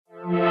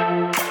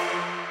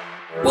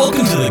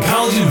Welcome to the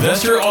College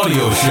Investor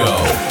Audio Show,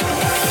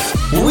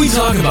 where we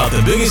talk about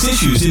the biggest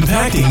issues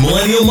impacting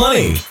millennial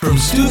money, from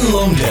student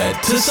loan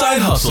debt to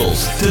side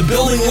hustles to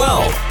building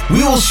wealth.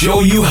 We will show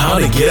you how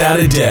to get out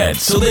of debt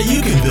so that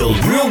you can build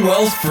real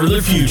wealth for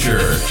the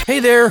future. Hey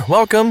there,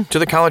 welcome to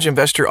the College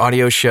Investor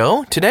Audio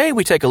Show. Today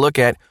we take a look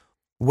at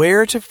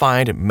where to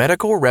find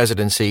medical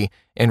residency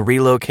and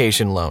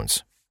relocation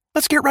loans.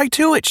 Let's get right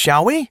to it,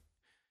 shall we?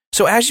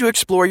 So as you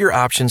explore your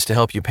options to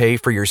help you pay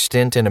for your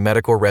stint in a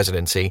medical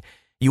residency,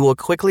 you will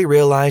quickly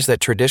realize that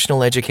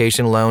traditional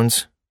education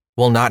loans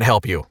will not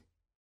help you.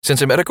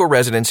 Since a medical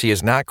residency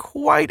is not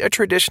quite a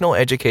traditional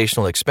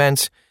educational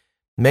expense,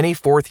 many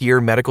fourth-year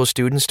medical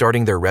students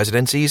starting their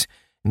residencies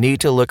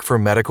need to look for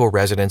medical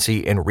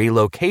residency and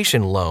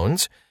relocation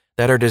loans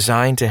that are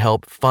designed to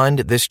help fund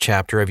this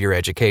chapter of your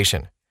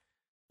education.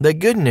 The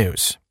good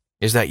news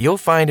is that you'll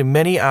find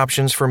many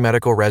options for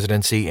medical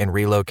residency and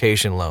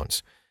relocation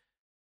loans.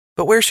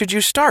 But where should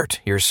you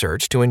start your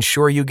search to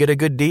ensure you get a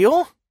good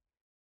deal?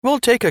 We'll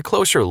take a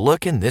closer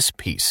look in this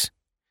piece.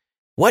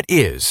 What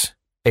is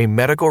a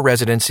medical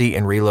residency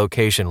and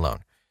relocation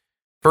loan?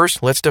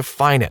 First, let's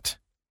define it.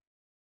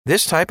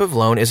 This type of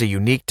loan is a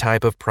unique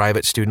type of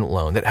private student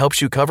loan that helps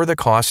you cover the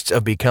costs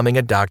of becoming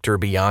a doctor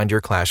beyond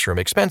your classroom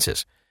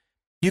expenses.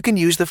 You can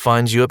use the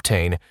funds you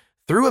obtain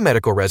through a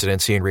medical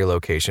residency and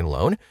relocation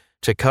loan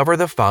to cover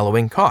the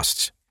following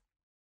costs: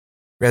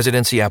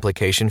 residency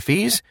application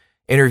fees,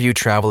 interview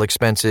travel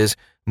expenses,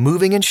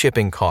 moving and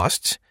shipping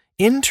costs,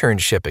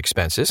 internship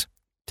expenses,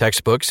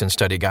 textbooks and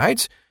study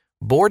guides,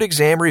 board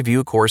exam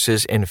review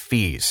courses, and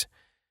fees.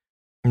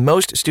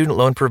 Most student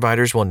loan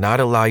providers will not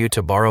allow you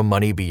to borrow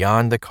money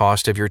beyond the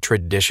cost of your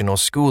traditional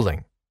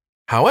schooling.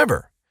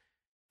 However,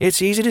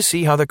 it's easy to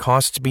see how the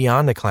costs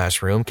beyond the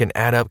classroom can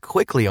add up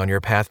quickly on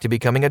your path to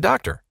becoming a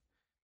doctor.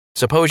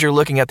 Suppose you're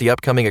looking at the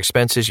upcoming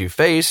expenses you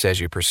face as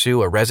you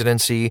pursue a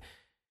residency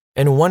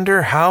and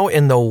wonder how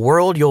in the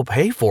world you'll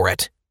pay for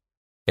it.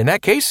 In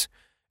that case,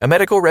 a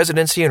medical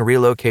residency and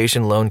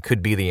relocation loan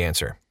could be the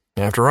answer.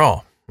 After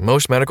all,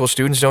 most medical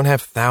students don't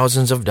have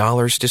thousands of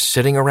dollars just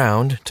sitting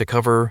around to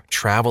cover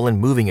travel and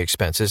moving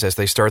expenses as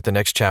they start the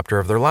next chapter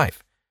of their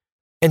life.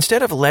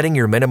 Instead of letting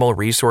your minimal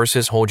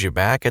resources hold you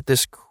back at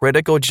this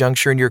critical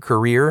juncture in your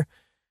career,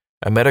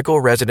 a medical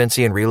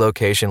residency and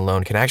relocation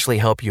loan can actually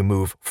help you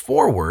move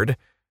forward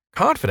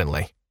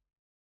confidently.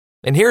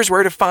 And here's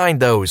where to find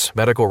those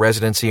medical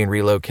residency and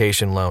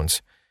relocation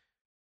loans.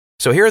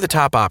 So here are the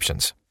top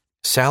options.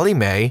 Sallie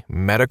Mae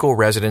Medical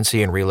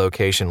Residency and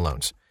Relocation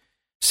Loans.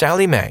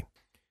 Sallie Mae.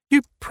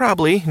 You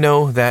probably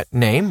know that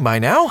name by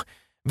now.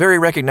 Very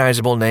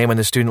recognizable name in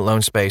the student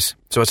loan space,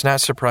 so it's not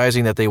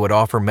surprising that they would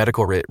offer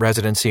medical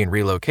residency and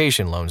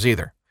relocation loans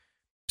either.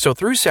 So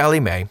through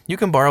Sallie Mae, you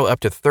can borrow up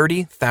to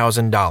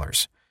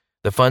 $30,000.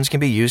 The funds can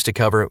be used to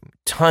cover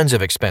tons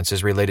of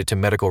expenses related to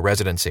medical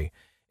residency,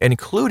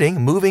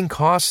 including moving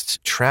costs,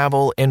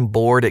 travel, and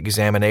board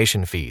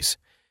examination fees.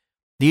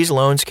 These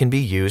loans can be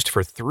used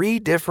for 3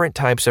 different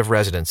types of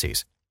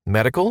residencies: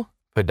 medical,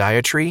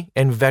 podiatry,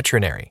 and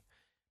veterinary.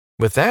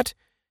 With that,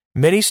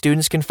 many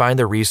students can find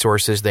the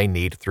resources they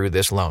need through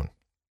this loan.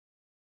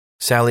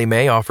 Sallie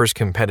Mae offers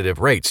competitive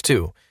rates,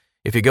 too.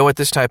 If you go with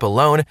this type of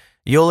loan,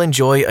 you'll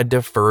enjoy a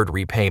deferred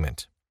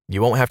repayment.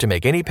 You won't have to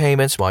make any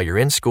payments while you're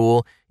in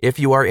school if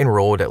you are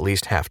enrolled at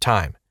least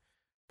half-time.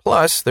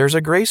 Plus, there's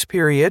a grace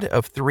period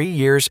of 3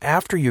 years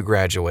after you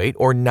graduate,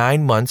 or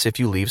 9 months if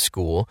you leave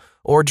school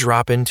or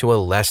drop into a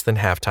less than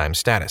half-time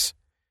status.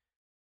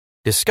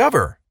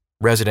 Discover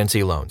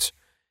Residency Loans.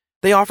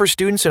 They offer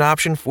students an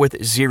option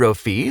with 0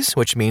 fees,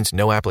 which means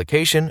no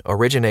application,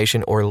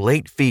 origination, or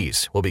late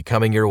fees will be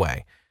coming your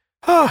way.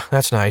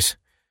 That's nice.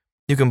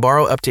 You can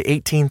borrow up to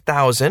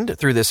 $18,000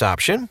 through this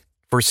option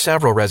for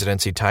several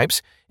residency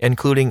types,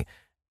 including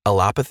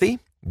allopathy,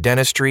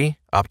 dentistry,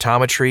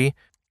 optometry,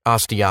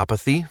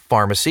 osteopathy,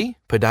 pharmacy,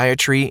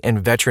 podiatry,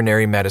 and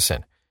veterinary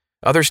medicine.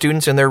 Other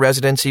students in their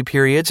residency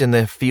periods in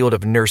the field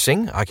of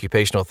nursing,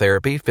 occupational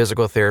therapy,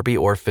 physical therapy,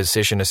 or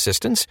physician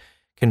assistants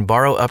can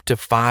borrow up to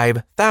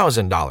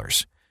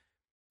 $5,000.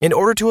 In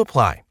order to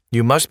apply,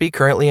 you must be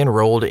currently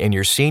enrolled in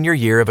your senior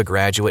year of a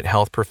graduate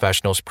health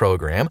professionals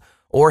program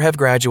or have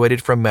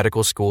graduated from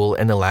medical school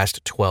in the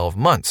last 12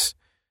 months.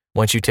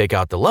 Once you take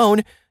out the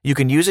loan, you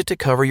can use it to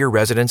cover your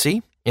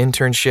residency,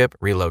 internship,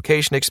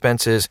 relocation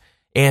expenses,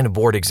 and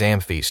board exam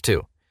fees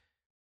too.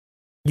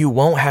 You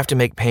won't have to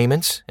make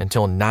payments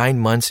until 9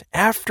 months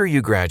after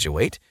you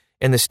graduate,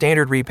 and the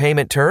standard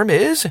repayment term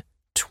is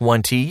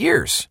 20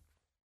 years.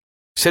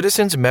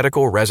 Citizens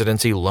Medical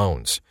Residency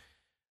Loans.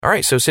 All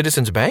right, so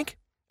Citizens Bank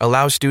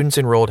allows students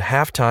enrolled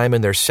half-time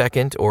in their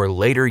second or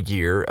later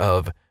year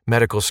of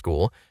medical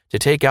school to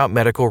take out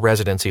medical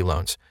residency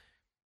loans.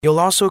 You'll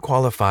also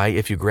qualify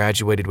if you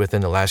graduated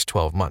within the last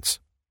 12 months.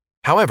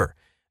 However,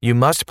 you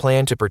must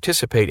plan to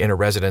participate in a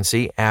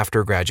residency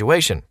after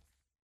graduation.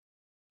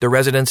 The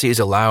residencies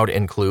allowed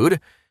include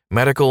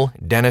medical,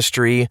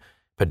 dentistry,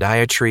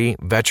 podiatry,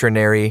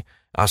 veterinary,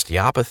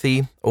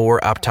 osteopathy, or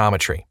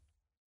optometry.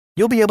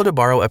 You'll be able to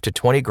borrow up to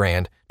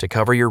 $20,000 to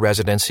cover your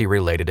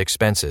residency-related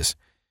expenses.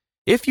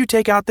 If you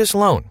take out this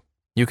loan,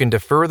 you can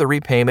defer the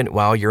repayment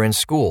while you're in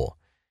school.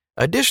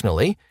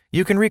 Additionally,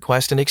 you can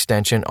request an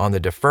extension on the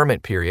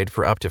deferment period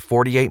for up to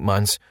 48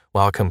 months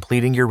while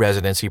completing your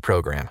residency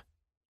program.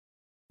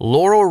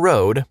 Laurel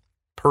Road,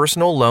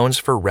 personal loans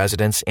for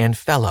residents and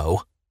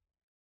fellow.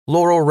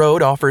 Laurel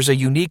Road offers a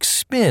unique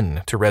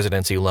spin to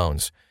residency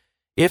loans.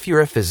 If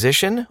you're a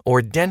physician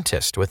or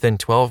dentist within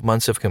 12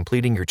 months of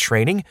completing your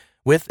training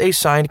with a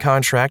signed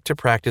contract to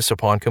practice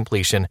upon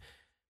completion,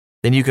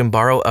 then you can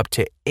borrow up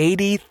to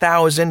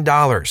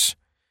 $80,000.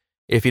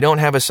 If you don't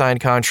have a signed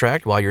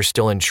contract while you're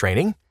still in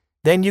training,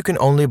 then you can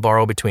only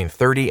borrow between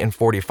 $30,000 and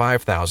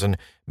 $45,000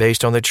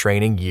 based on the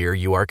training year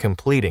you are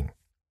completing.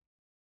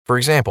 For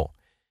example,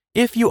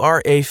 if you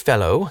are a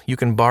fellow, you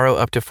can borrow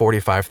up to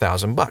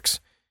 $45,000.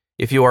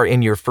 If you are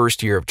in your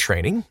first year of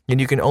training, then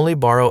you can only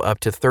borrow up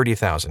to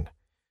 $30,000.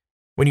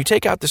 When you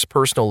take out this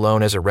personal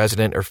loan as a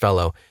resident or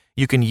fellow,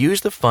 you can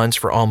use the funds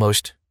for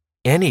almost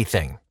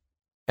anything.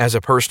 As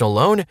a personal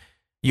loan,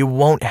 you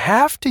won't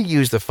have to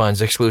use the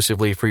funds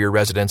exclusively for your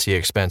residency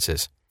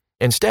expenses.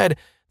 Instead,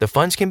 the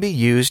funds can be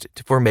used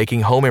for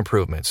making home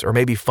improvements or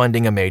maybe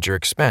funding a major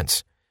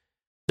expense.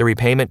 The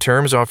repayment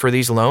terms for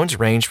these loans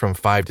range from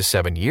 5 to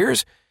 7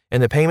 years,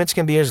 and the payments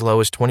can be as low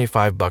as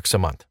 $25 a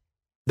month.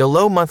 The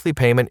low monthly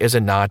payment is a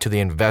nod to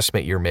the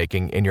investment you're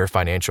making in your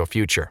financial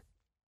future.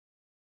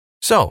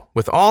 So,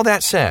 with all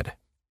that said,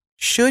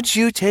 should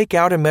you take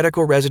out a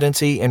medical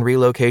residency and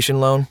relocation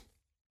loan?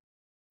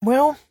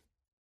 Well,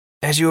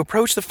 as you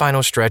approach the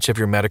final stretch of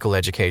your medical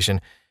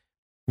education,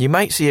 you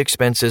might see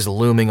expenses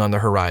looming on the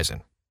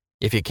horizon.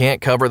 If you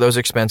can't cover those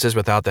expenses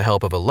without the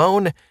help of a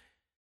loan,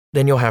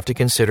 then you'll have to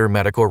consider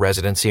medical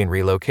residency and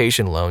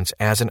relocation loans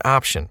as an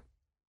option.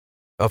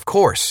 Of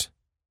course,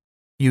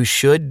 you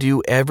should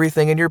do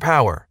everything in your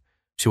power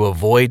to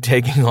avoid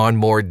taking on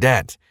more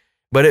debt,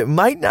 but it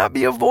might not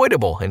be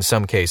avoidable in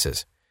some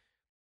cases.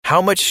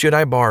 How much should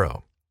I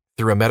borrow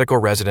through a medical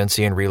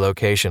residency and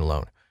relocation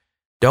loan?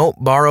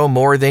 Don't borrow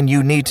more than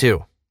you need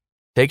to.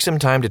 Take some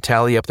time to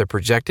tally up the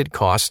projected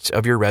costs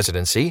of your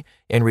residency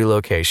and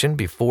relocation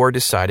before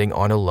deciding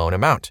on a loan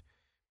amount.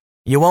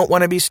 You won't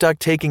want to be stuck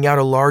taking out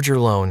a larger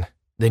loan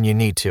than you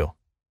need to.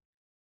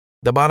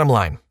 The bottom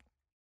line: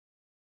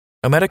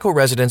 a medical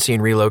residency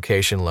and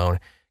relocation loan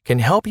can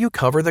help you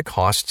cover the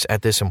costs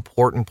at this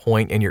important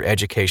point in your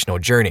educational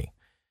journey.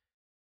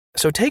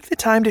 So take the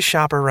time to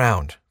shop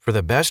around for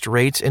the best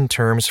rates and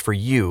terms for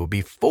you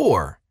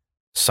before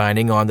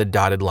signing on the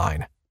dotted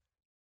line.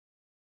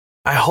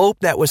 I hope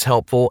that was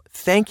helpful.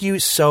 Thank you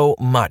so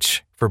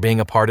much for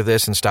being a part of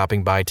this and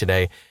stopping by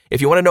today.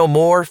 If you want to know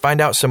more, find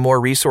out some more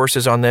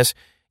resources on this,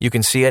 you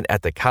can see it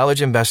at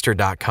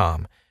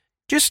thecollegeinvestor.com.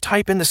 Just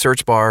type in the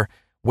search bar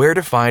where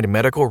to find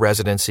medical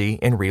residency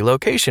and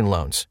relocation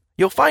loans.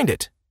 You'll find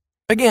it.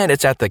 Again,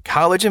 it's at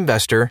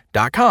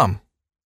thecollegeinvestor.com.